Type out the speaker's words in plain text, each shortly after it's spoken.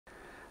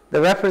The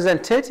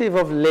representative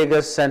of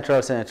Lagos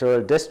Central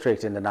Senatorial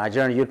District in the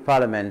Nigerian Youth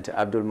Parliament,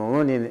 Abdul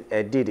Mumunin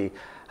Edidi,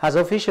 has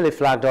officially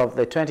flagged off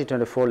the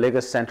 2024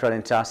 Lagos Central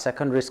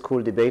InterSecondary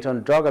School debate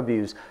on drug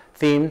abuse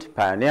themed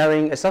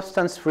Pioneering a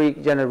Substance-Free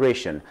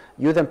Generation,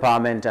 Youth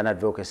Empowerment and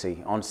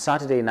Advocacy on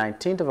Saturday,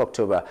 19th of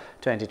October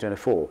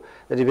 2024.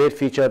 The debate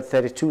featured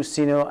 32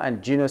 senior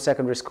and junior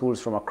secondary schools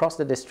from across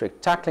the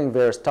district tackling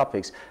various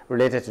topics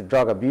related to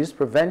drug abuse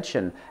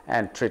prevention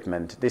and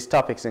treatment. These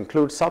topics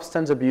include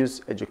substance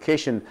abuse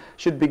education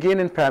should begin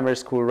in primary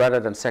school rather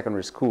than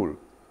secondary school.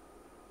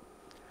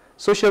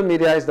 Social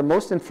media is the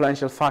most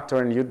influential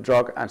factor in youth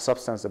drug and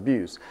substance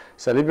abuse.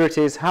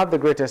 Celebrities have the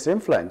greatest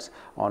influence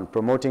on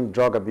promoting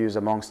drug abuse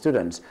among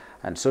students,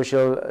 and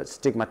social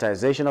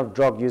stigmatization of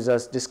drug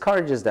users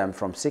discourages them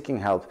from seeking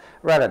help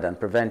rather than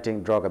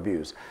preventing drug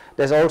abuse.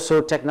 There's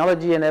also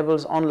technology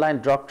enables online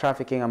drug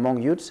trafficking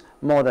among youths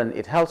more than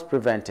it helps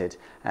prevent it,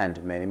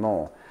 and many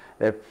more.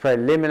 The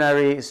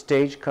preliminary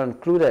stage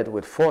concluded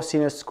with 4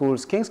 senior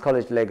schools: King's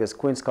College Lagos,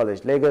 Queen's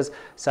College Lagos,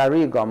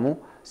 Sari Gomu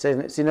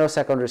Senior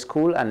Secondary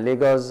School, and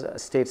Lagos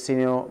State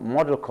Senior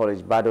Model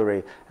College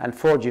Badore, and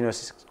 4 junior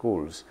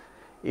schools: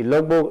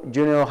 Ilogbo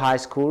Junior High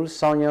School,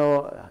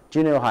 Sonyo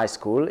Junior High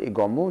School,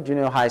 Igomu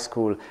Junior High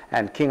School,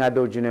 and King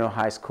Ado Junior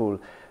High School,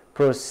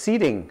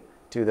 proceeding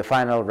to the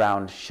final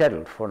round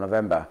scheduled for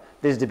November.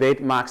 This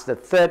debate marks the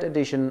 3rd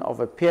edition of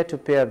a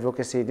peer-to-peer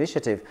advocacy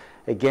initiative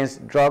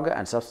against drug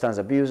and substance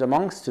abuse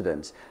among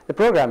students. The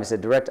program is a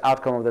direct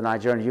outcome of the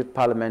Nigerian Youth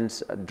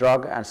Parliament's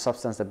drug and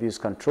substance abuse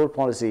control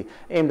policy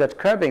aimed at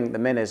curbing the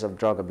menace of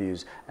drug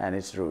abuse and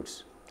its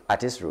roots.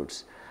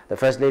 The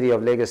First Lady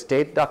of Lagos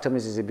State, Dr.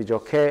 Mrs.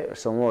 Ibijoke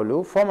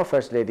Sonwo-Olu, former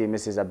First Lady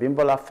Mrs.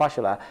 Abimbola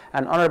Fashola,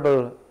 and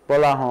Honorable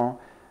Bolahon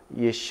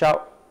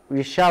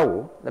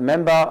Yeshawu, the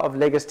member of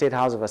Lagos State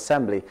House of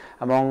Assembly,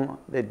 among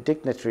the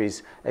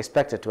dignitaries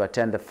expected to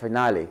attend the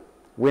finale.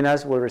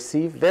 Winners will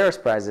receive various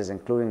prizes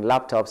including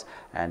laptops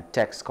and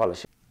tech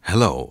scholarships.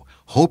 Hello,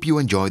 hope you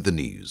enjoyed the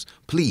news.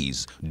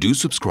 Please do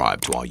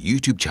subscribe to our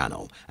YouTube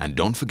channel and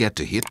don't forget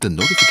to hit the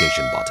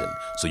notification button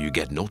so you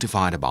get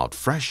notified about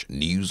fresh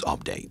news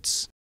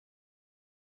updates.